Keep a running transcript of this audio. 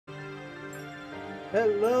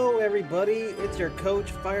Hello everybody, it's your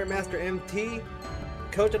coach Firemaster MT,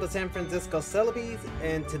 coach of the San Francisco Celebis,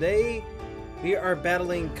 and today we are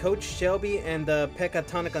battling Coach Shelby and the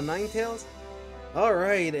Pecatonica Ninetales.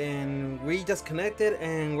 Alright, and we just connected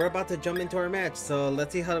and we're about to jump into our match, so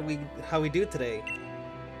let's see how we do today.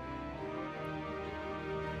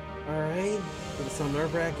 Alright, it's so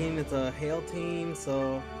nerve-wracking, it's a hail team,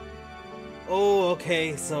 so... Oh,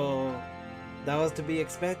 okay, so... that was to be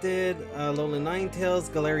expected. Alolan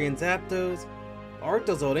Ninetales, Galarian Zapdos.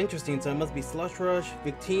 Arctozold, interesting, so it must be Slush Rush.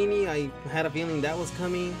 Victini, I had a feeling that was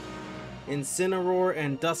coming. Incineroar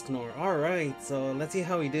and Dusknoir. Alright, so let's see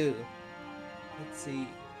how we do. Let's see.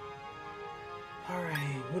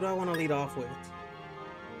 Alright, who do I want to lead off with?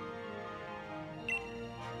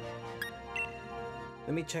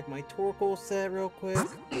 Let me check my Torkoal set real quick.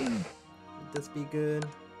 Would this be good?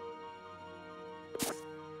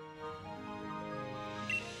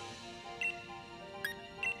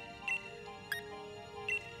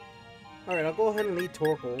 Alright, I'll go ahead and lead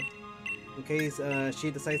Torkoal in case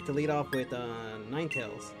she decides to lead off with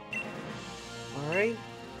Ninetales. Alright.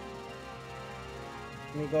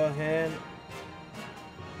 Let me go ahead.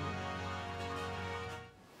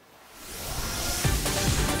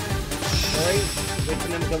 Alright,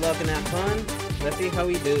 wishing them good luck and have fun. Let's see how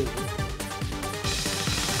we do.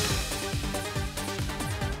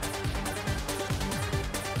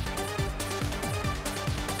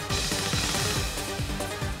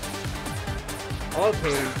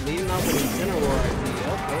 Okay, leading off with Incineroar, I see.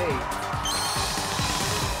 Okay.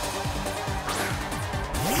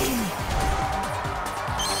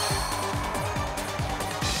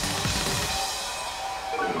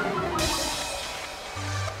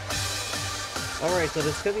 Alright, so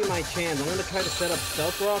this could be my chance. I'm gonna try to set up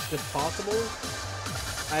Stealth Rocks if possible.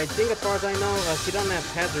 I think as far as I know, she doesn't have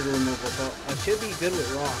hazard removal, so I should be good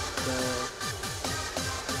with rocks, so...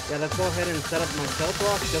 yeah, let's go ahead and set up my Stealth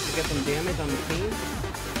Rock just to get some damage on the team.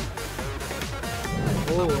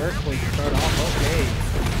 Oh, Earthquake to start off, okay.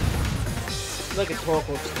 Look at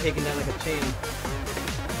Torkoal just taking that like a champ.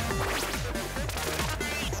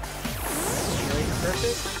 Alright,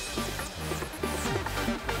 perfect.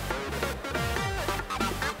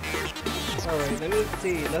 Alright, let me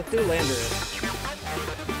see. Let's do Landorus.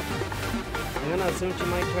 I'm gonna assume she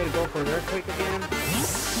might try to go for an Earthquake again.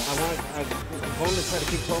 I'm going to try to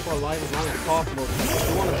keep Torkoal alive as long as possible. I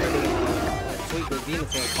want to bring it sweep with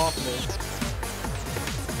Venusaur if possible.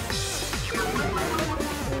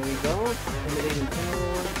 There we go. Intimidating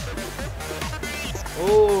Incineroar.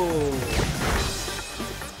 Oh!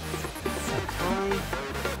 That's fine.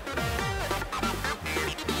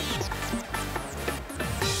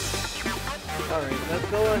 Alright, let's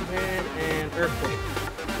go ahead and Earthquake.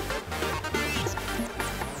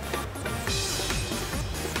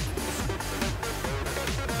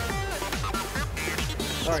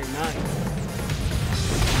 Alright, nice.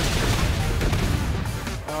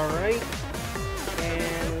 Alright.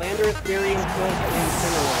 And Landorus, Fairy, and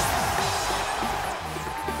Incineroar.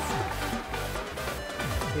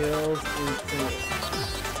 Kills Incineroar.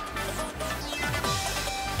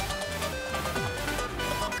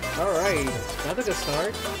 Alright, that's a good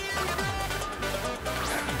start.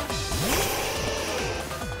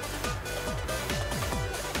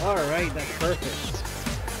 Alright, that's perfect.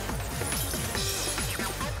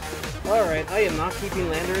 Alright, I am not keeping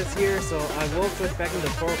Landorus here, so I will switch back into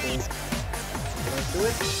Torkoal. Let's do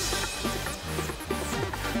it.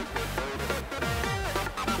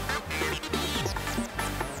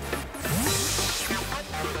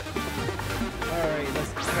 Alright,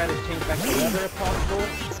 let's try to change back to Weather if possible.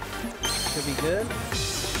 Should be good.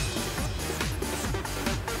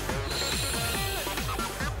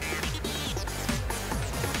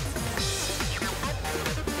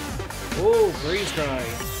 Oh, Freeze Dry.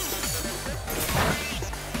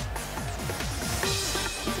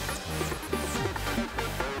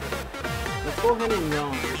 Go ahead and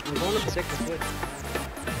yawn. I'm going to protect the switch.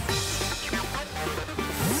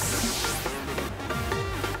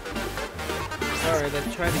 Alright,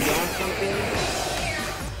 let's try to yawn something.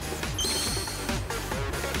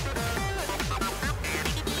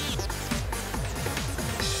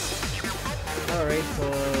 Alright, so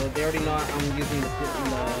they already know I'm using the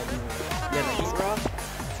Heat Rock.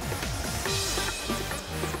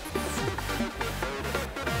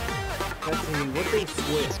 Let's see, what they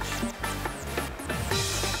switch?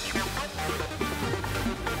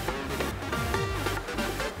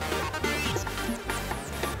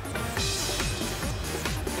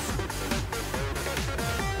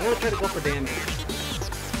 I'm gonna try to go for damage.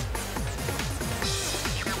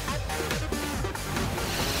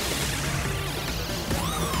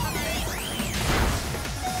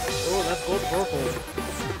 full purple.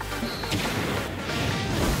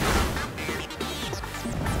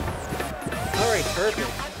 Alright,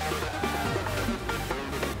 perfect.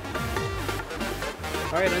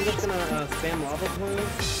 Alright, I'm just gonna spam lava plume.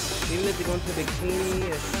 Even if you go into bikini,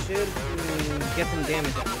 it should get some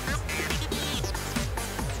damage at least.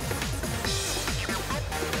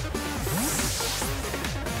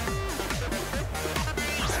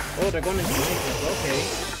 Oh, they're going into Ninetales, okay.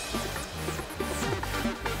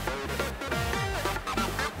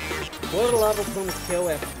 What do the lava plumes kill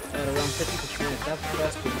at around 50%? That's the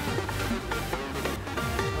question.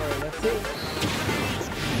 Alright, let's see.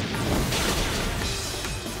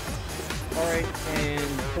 Alright,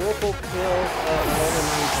 and purple kills Lola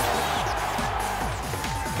Ninetales.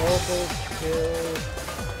 Purple kills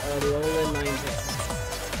Lola Ninetales.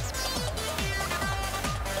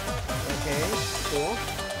 Okay, cool.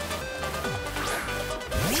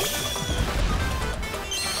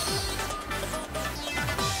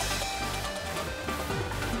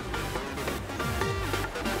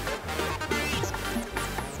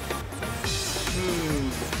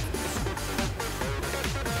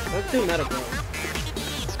 Let's do medical.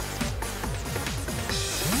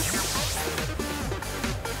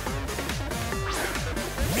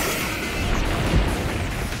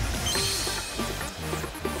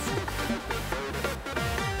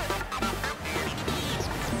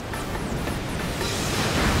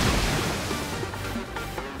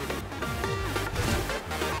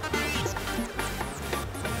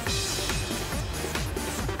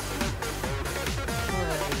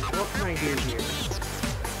 Alright, what can I do here?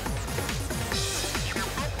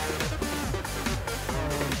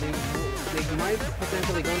 They might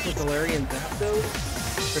potentially go into Galarian Zapdos,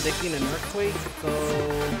 predicting an earthquake, so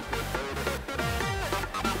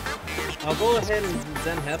I'll go ahead and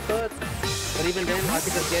then Headbutt, but even then I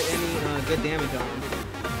could just get any good damage on.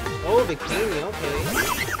 Oh, Bikini, okay.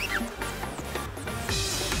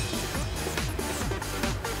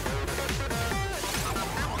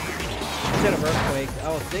 Instead of Earthquake, I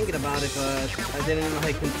was thinking about it, but I didn't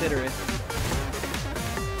like consider it.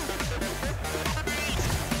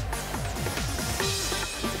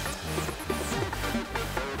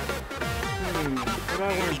 What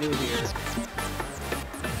do I want to do here?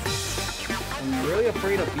 I'm really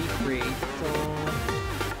afraid of B3, so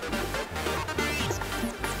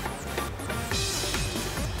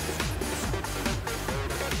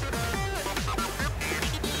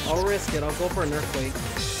I'll risk it. I'll go for an Earthquake.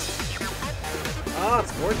 Ah,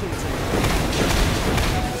 it's Fortune Sand.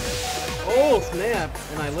 Oh, snap!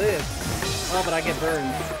 And I live. Oh, but I get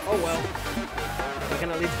burned. Oh well. If I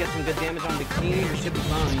can at least get some good damage on Bikini, we should be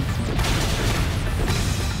fine.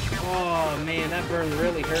 Oh man, that burn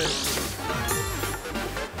really hurt.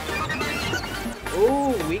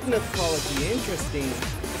 Ooh, weakness policy, interesting.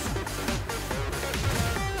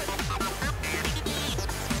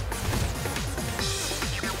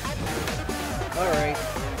 Alright.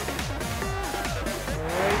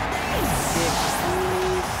 Alright.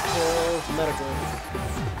 Bikini kills medical.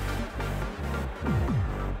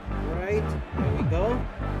 Right, there we go.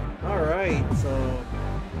 Alright, so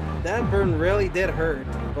that burn really did hurt,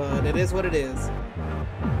 but it is what it is.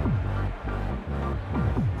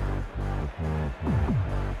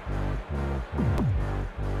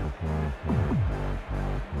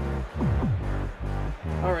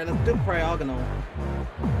 Alright, let's do Cryogonal.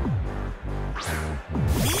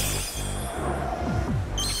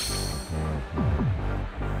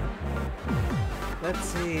 Let's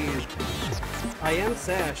see. I am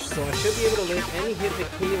Sash, so I should be able to live any hit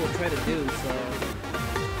that Kia will try to do, so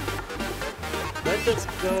let's just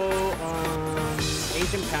go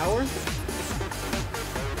Ancient Power.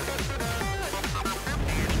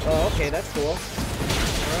 Oh, okay, that's cool.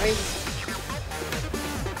 Alright.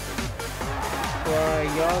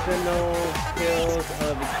 Cryogonal kills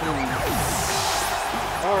Bikini.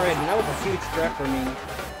 Alright, and that was a huge threat for me.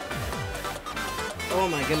 Oh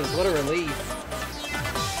my goodness, what a relief.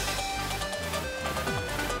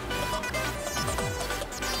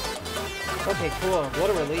 Okay, cool. What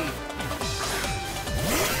a relief.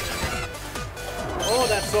 Oh,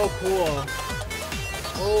 that's so cool.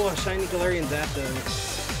 Oh, a shiny Galarian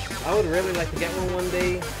Zapdos. I would really like to get one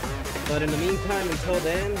day, but in the meantime, until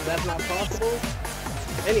then, that's not possible.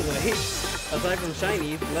 Anyway, aside from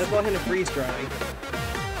shiny, let's go ahead and freeze dry.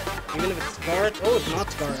 Even if it's Scarf. Oh, it's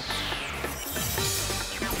not Scarf.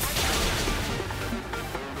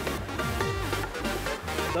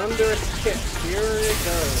 Thunderous Kick. Here it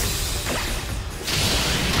goes.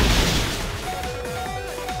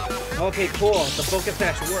 Okay, cool. The Focus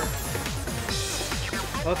Dash worked.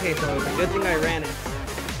 Okay, so it's a good thing I ran it.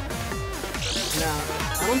 Now,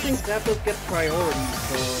 I don't think Zapdos gets priority,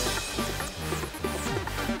 so...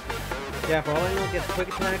 Yeah, for all I know it gets quick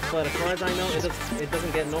attack, but as far as I know, it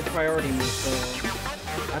doesn't get no priority move, so...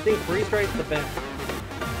 I think Freeze Strike's the best.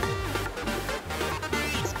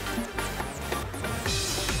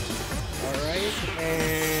 Alright,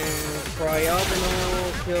 and...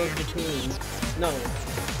 Cryogonal kills the team. No.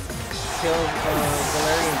 Kills,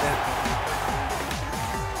 Galarian Zapdos.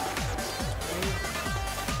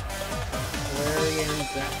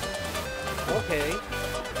 Okay.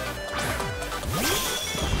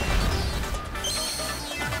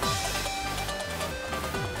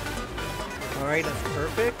 Alright, that's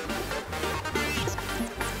perfect.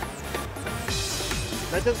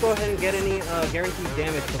 Let's just go ahead and get any guaranteed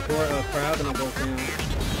damage before Cryogonal goes down.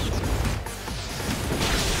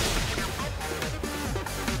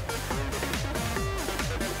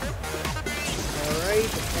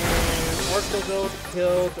 Alright, and Orthozode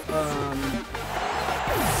killed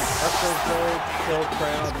killed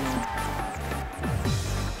Cryogonal.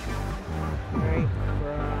 Alright,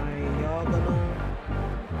 Cryogonal.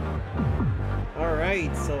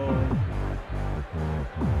 Alright, so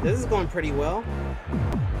this is going pretty well.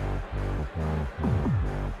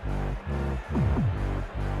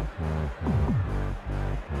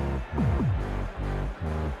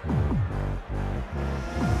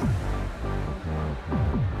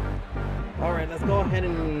 Alright, let's go ahead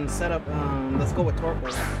and set up, let's go with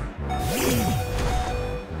Torkoal.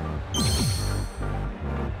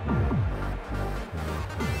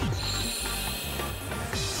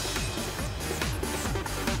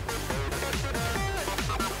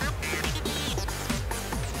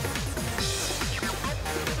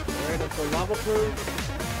 Alright, let's go Lava Plume.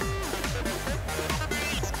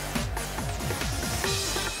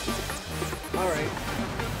 Alright,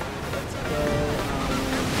 let's go,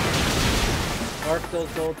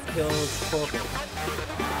 Arctozolt kills Torkoal.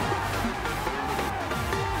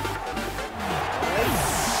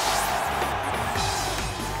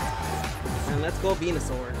 And let's go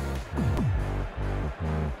Venusaur.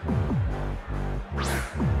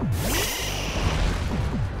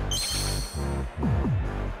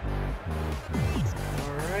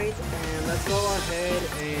 Alright, and let's go ahead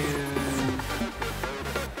and...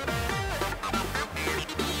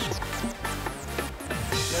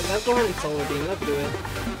 Let's go ahead and Solar Beam, let's do it.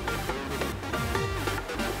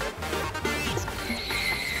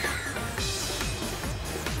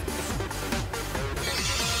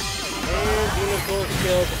 Venusaur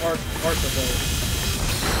kills Arctozolt.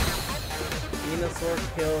 Venusaur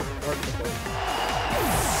kills Arctozolt.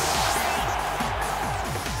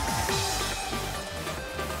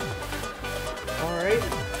 Alright.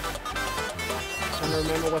 Trying to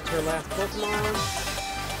remember what's her last Pokemon.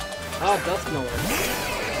 Oh, Dusknoir.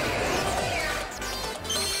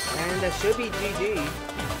 And that should be GG.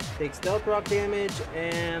 Take Stealth Rock damage,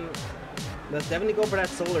 and let's definitely go for that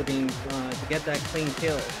Solar Beam to get that clean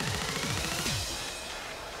kill.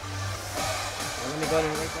 Let me go ahead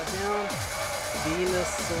and write that down.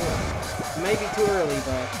 Venusaur. Maybe too early,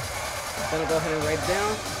 but I'm gonna go ahead and write it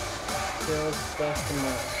down. Kills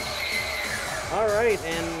Dusknoir. Alright,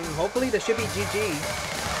 and hopefully this should be GG.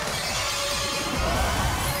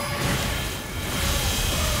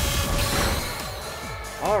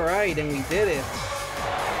 Alright, and we did it.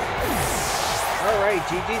 Alright,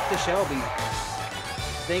 GG's to Shelby.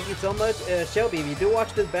 Thank you so much. Shelby, if you do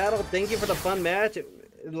watch this battle, thank you for the fun match.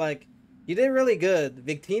 Like, you did really good.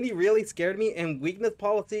 Victini really scared me, and Weakness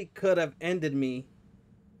Policy could have ended me.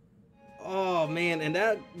 Oh man, and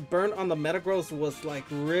that burn on the Metagross was like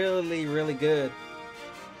really, really good.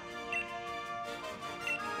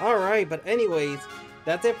 Alright, but anyways,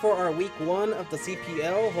 that's it for our week 1 of the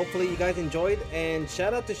CPL. Hopefully you guys enjoyed, and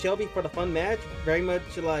shout out to Shelby for the fun match. Very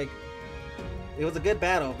much like, it was a good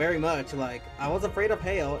battle, very much. Like, I was afraid of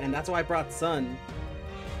Hail, and that's why I brought Sun.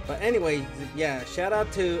 But anyway, yeah, shout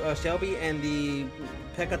out to Shelby and the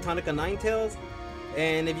Pecatonica Ninetales.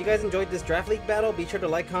 And if you guys enjoyed this Draft League battle, be sure to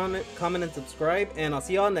like, comment, and subscribe, and I'll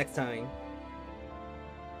see y'all next time.